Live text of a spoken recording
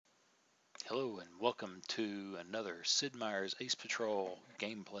Hello and welcome to another Sid Meier's Ace Patrol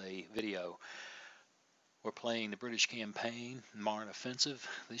gameplay video. We're playing the British campaign, Marne Offensive.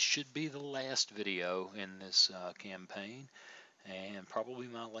 This should be the last video in this campaign, and probably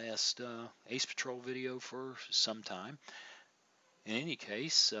my last Ace Patrol video for some time. In any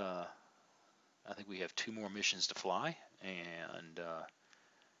case, I think we have 2 more missions to fly, and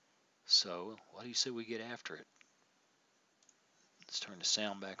so what do you say we get after it? Let's turn the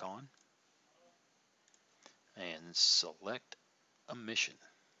sound back on and select a mission.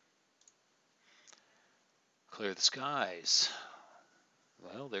 Clear the skies.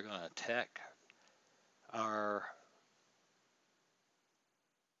 Well, they're going to attack our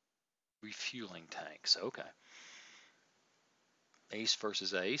refueling tanks. Okay. Ace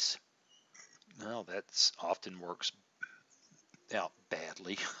versus ace. Well, that's often works out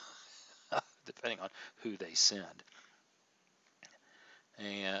badly, depending on who they send.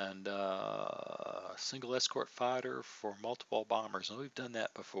 And single escort fighter for multiple bombers. And we've done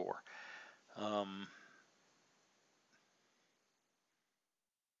that before. What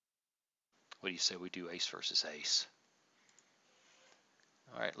do you say we do ace versus ace?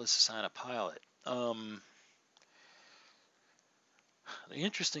 All right, let's assign a pilot. The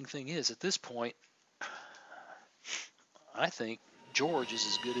interesting thing is, at this point, I think George is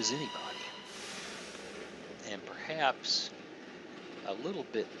as good as anybody, and perhaps a little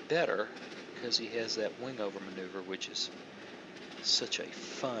bit better because he has that wing over maneuver, which is such a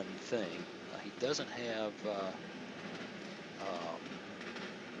fun thing. He doesn't have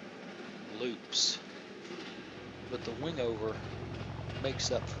loops, but the wing over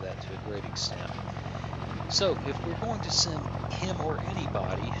makes up for that to a great extent. So if we're going to send him or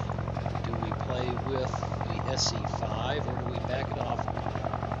anybody, do we play with the SC5 or do we back it off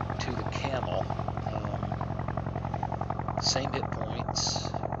to the Camel? Same hit points,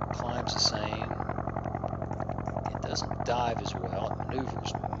 climbs the same, it doesn't dive as well, it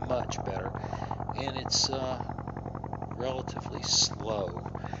maneuvers much better, and it's relatively slow.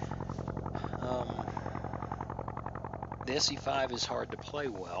 The SC5 is hard to play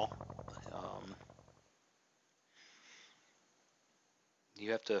well. You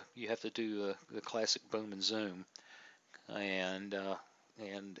have to do the classic boom and zoom, and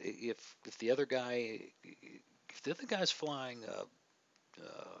if the other guy's flying a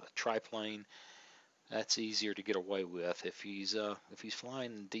triplane, that's easier to get away with. If he's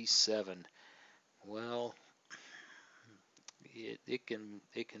flying D7, well, it can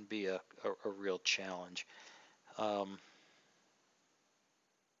be a real challenge.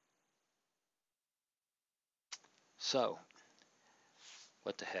 So,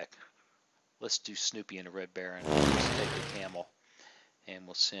 what the heck? Let's do Snoopy and the Red Baron. Let's take the Camel, and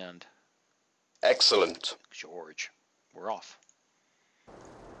we'll send. Excellent. George. We're off.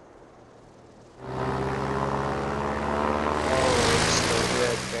 Oh, it's the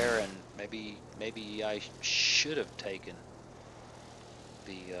Red Baron. Maybe I should have taken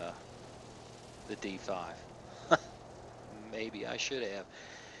the D5. Maybe I should have.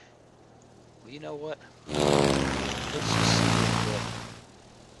 Well, you know what? Let's just see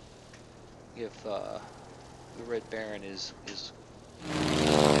if the Red Baron is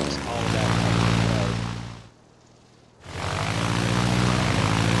all about.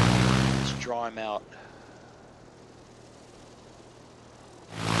 Let's draw him out.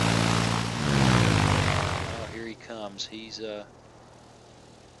 Oh, here he comes. He's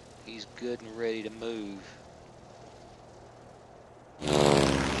good and ready to move.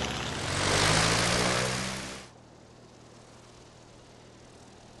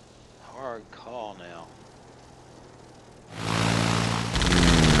 Hard call now.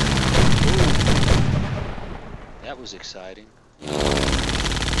 Ooh, that was exciting.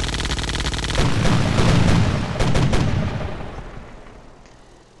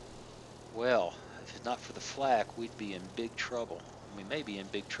 Well, if it's not for the flak, we'd be in big trouble. We may be in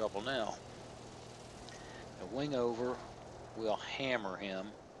big trouble now. A wing over, we'll hammer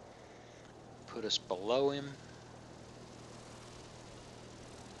him, put us below him,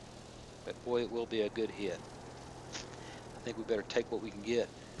 but boy, it will be a good hit. I think we better take what we can get.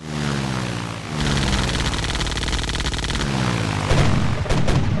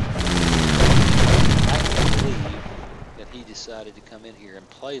 I can't believe that he decided to come in here and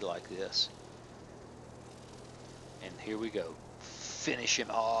play like this. And here we go. Finish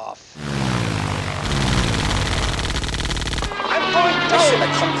him off. I'm going mission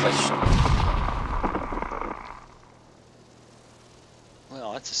accomplished.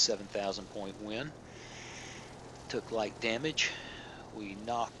 Well, that's a 7,000 point win. Took light damage. We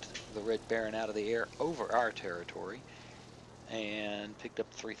knocked the Red Baron out of the air over our territory. and picked up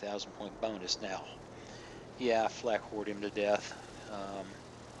the 3,000 point bonus. Now, yeah, I flak hoard him to death,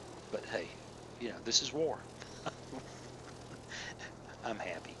 but hey, you know, this is war. I'm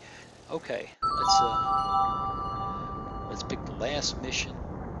happy. Okay, let's pick the last mission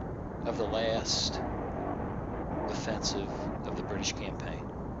of the last offensive of the British campaign.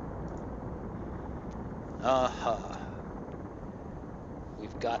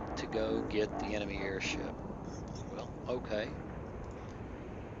 We've got to go get the enemy airship. Well, okay.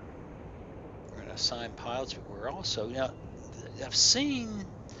 We're going to assign pilots, but we're also now. I've seen,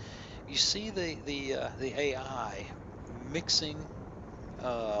 you see the AI mixing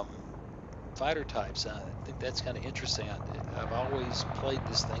fighter types. I think that's kind of interesting. I've always played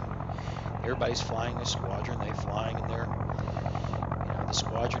this thing. Everybody's flying a squadron. They're flying in their, the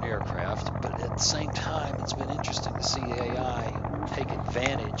squadron aircraft. But at the same time, it's been interesting to see the AI take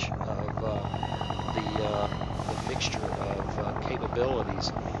advantage of the mixture of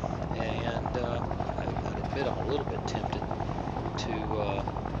capabilities. And I admit I'm a little bit tempted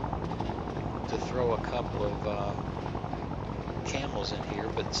to throw a couple of camels in here,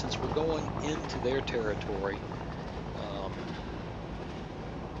 but since we're going into their territory,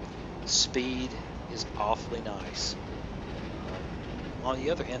 speed is awfully nice. On the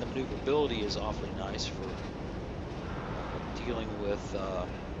other hand, the maneuverability is awfully nice for dealing with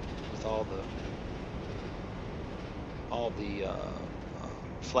all the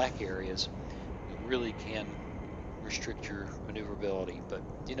flak areas. You really can restrict your maneuverability, but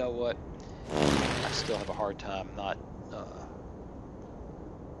you know what? I still have a hard time not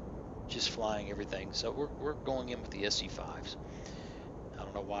just flying everything. So we're going in with the SC-5s. I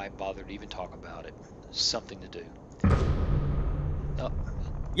don't know why I bothered to even talk about it. Something to do. Oh,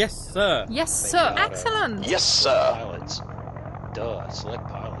 Yes, sir. Yes, sir. Excellent. Yes, sir. Pilots. Duh. Select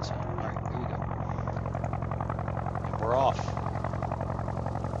pilots. Huh? All right, here we go. And we're off.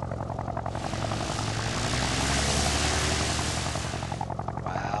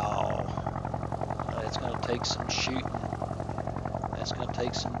 Wow. That's going to take some shooting. That's going to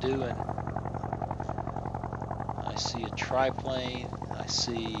take some doing. I see a triplane. I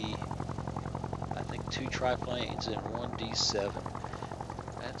see, I think, 2 triplanes and 1 D7.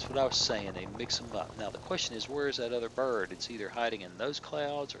 That's what I was saying. They mix them up. Now the question is, where is that other bird? It's either hiding in those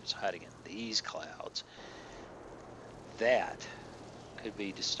clouds or it's hiding in these clouds. That could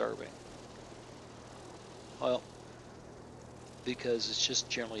be disturbing. Well, because it's just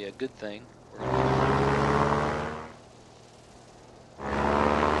generally a good thing.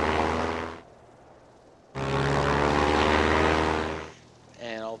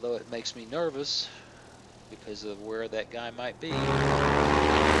 And although it makes me nervous because of where that guy might be,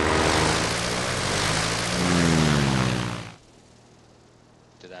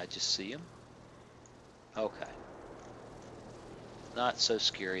 did I just see him? Okay. Not so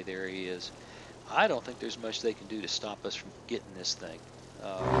scary. There he is. I don't think there's much they can do to stop us from getting this thing.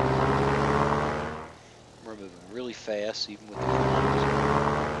 We're moving really fast, even with the bombs.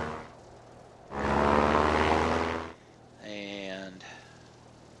 And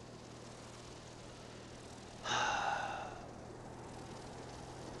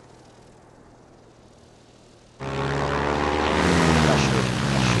I should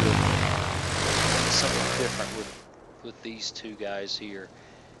have done something different with these 2 guys here.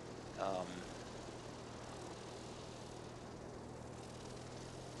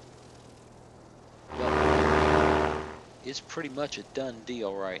 But it's pretty much a done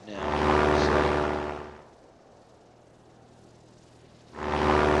deal right now. So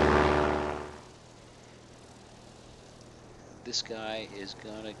this guy is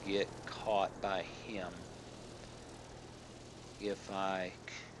gonna get caught by him if I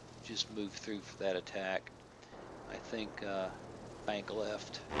just move through for that attack. I think bank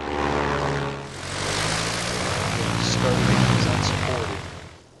left. Skirting is unsupported,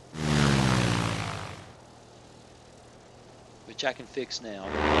 which I can fix now.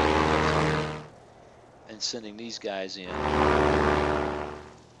 And sending these guys in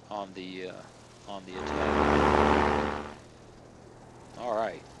on the attack. All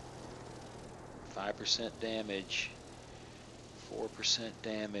right, 5% damage, 4%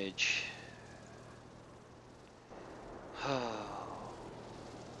 damage.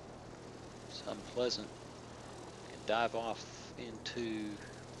 It's unpleasant. I can dive off into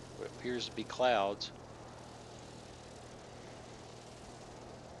what appears to be clouds.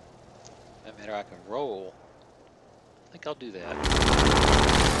 That matter, I can roll. I think I'll do that.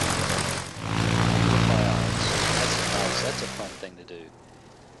 That's a fun thing to do.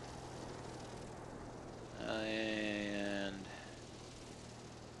 And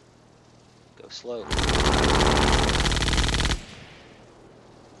go slow.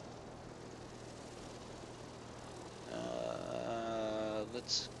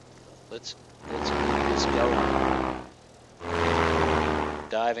 let's get this going.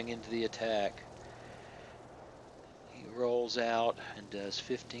 Diving into the attack. He rolls out and does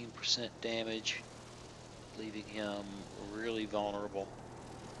 15% damage, leaving him really vulnerable.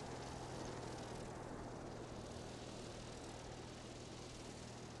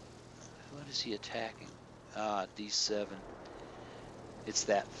 What is he attacking? Ah, D7. It's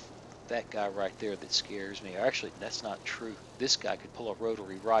that guy right there that scares me. Actually, that's not true. This guy could pull a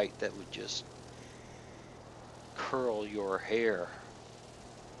rotary right that would just curl your hair.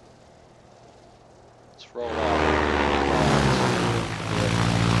 Let's roll out.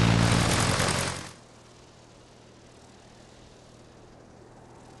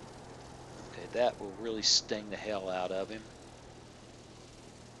 Okay, that will really sting the hell out of him.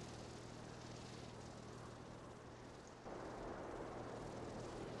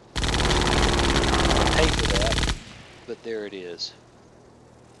 I'll pay for that, but there it is.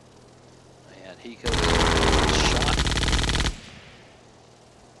 And he goes shot.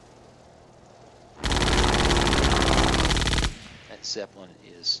 That Zeppelin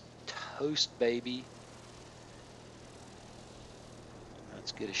is toast, baby.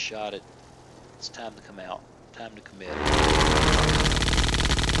 Let's get a shot at. It's time to come out. Time to commit.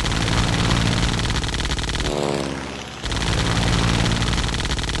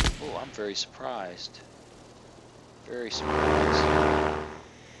 Oh, I'm very surprised. Very surprised.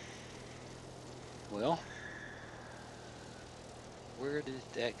 Well, where did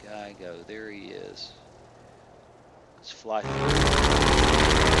that guy go? There he is. Let's fly through.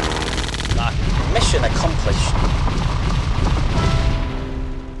 Knock it. Mission accomplished.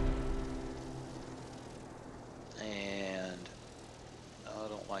 And I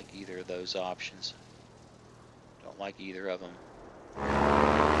don't like either of those options. Don't like either of them.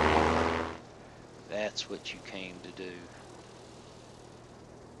 That's what you came to do.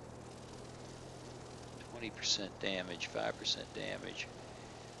 20% damage, 5% damage,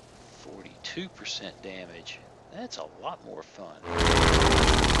 42% damage. That's a lot more fun.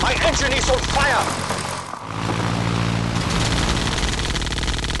 My engine is on fire!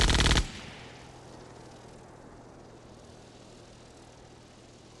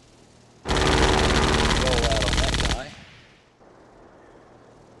 Roll out on that guy.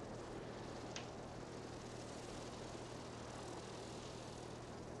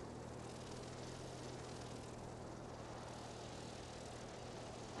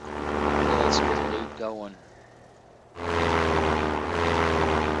 Let's get a loop going.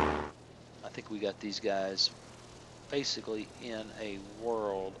 I think we got these guys basically in a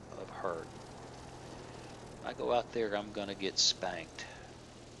world of hurt. If I go out there, I'm gonna get spanked.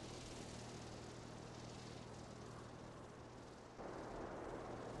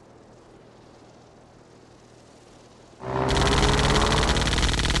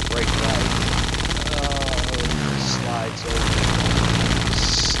 Break right. Oh, slides over.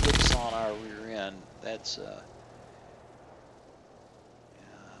 Slips on our rear end. That's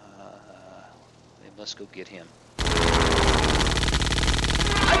they must go get him.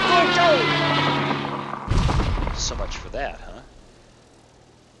 I'm going down! So much for that, huh?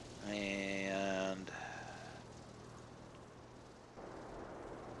 And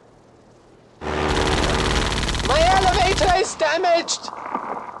My elevator is damaged!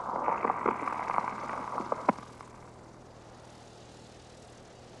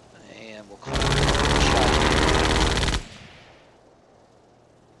 and we'll call it a shot.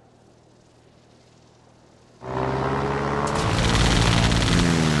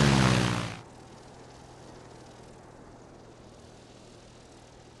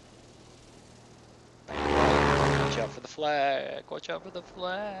 Watch out for the flag. Watch out for the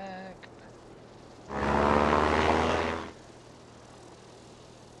flag.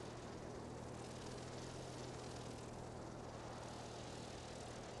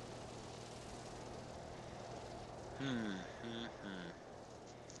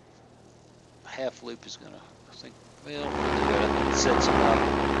 Half loop is gonna, I think, well, we'll do it. I think it sets them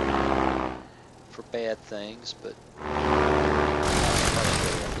up for bad things, but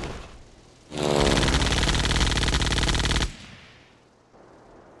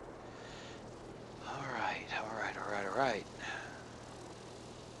all right.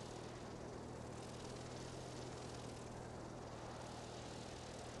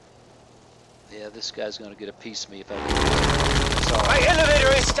 Yeah, this guy's gonna get a piece of me if I do. Sorry. My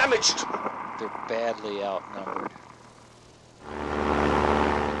elevator is damaged! They're badly outnumbered.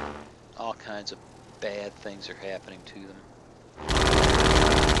 All kinds of bad things are happening to them.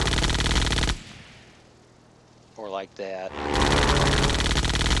 Or like that.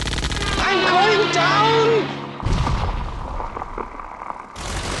 I'm going down!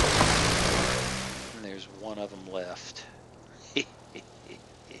 one of them left.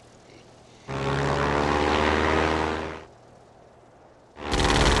 Oh,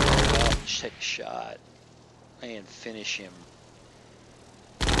 just take a shot and finish him.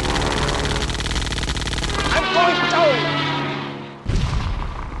 I'm going down!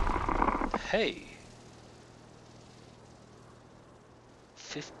 Hey,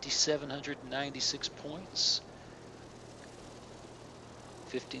 5,796 points.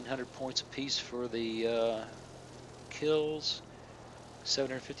 1,500 points apiece for the kills.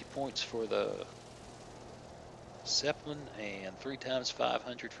 750 points for the Zeppelin, and 3 times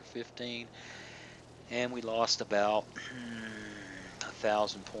 500 for 15. And we lost about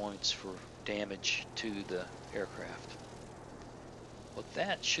 1,000 points for damage to the aircraft. Well,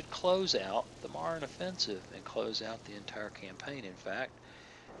 that should close out the Marne offensive and close out the entire campaign. In fact,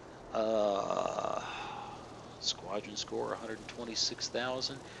 squadron score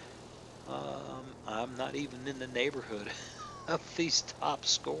 126,000. I'm not even in the neighborhood of these top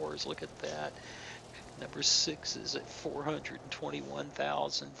scores. Look at that. Number 6 is at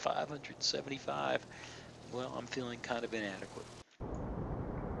 421,575. Well, I'm feeling kind of inadequate.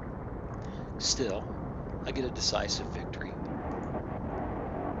 Still, I get a decisive victory.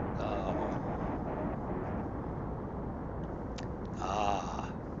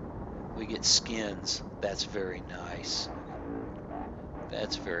 We get skins. That's very nice.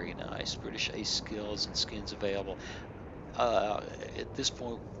 That's very nice. British ace skills and skins available. At this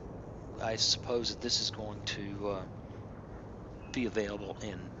point, I suppose that this is going to be available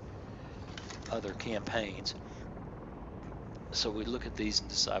in other campaigns. So we look at these and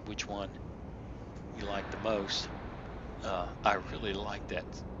decide which one you like the most. I really like that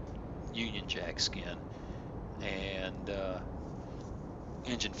Union Jack skin, and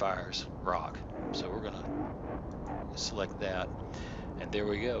engine fires rock. So we're gonna select that, and there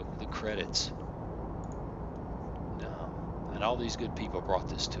we go, the credits. And all these good people brought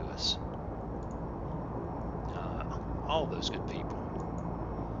this to us. All those good people,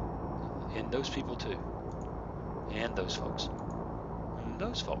 and those people too, and those folks, and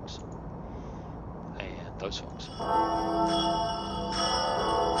those folks, and those folks.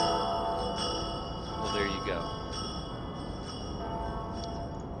 Well, there you go.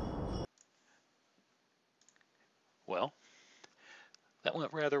 Well, that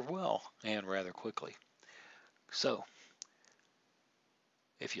went rather well and rather quickly. So,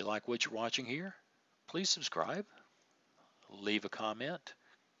 if you like what you're watching here, please subscribe, leave a comment,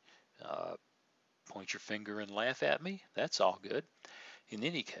 point your finger and laugh at me. That's all good. In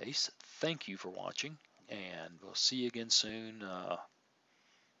any case, thank you for watching, and we'll see you again soon,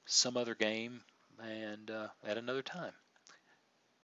 some other game, and at another time.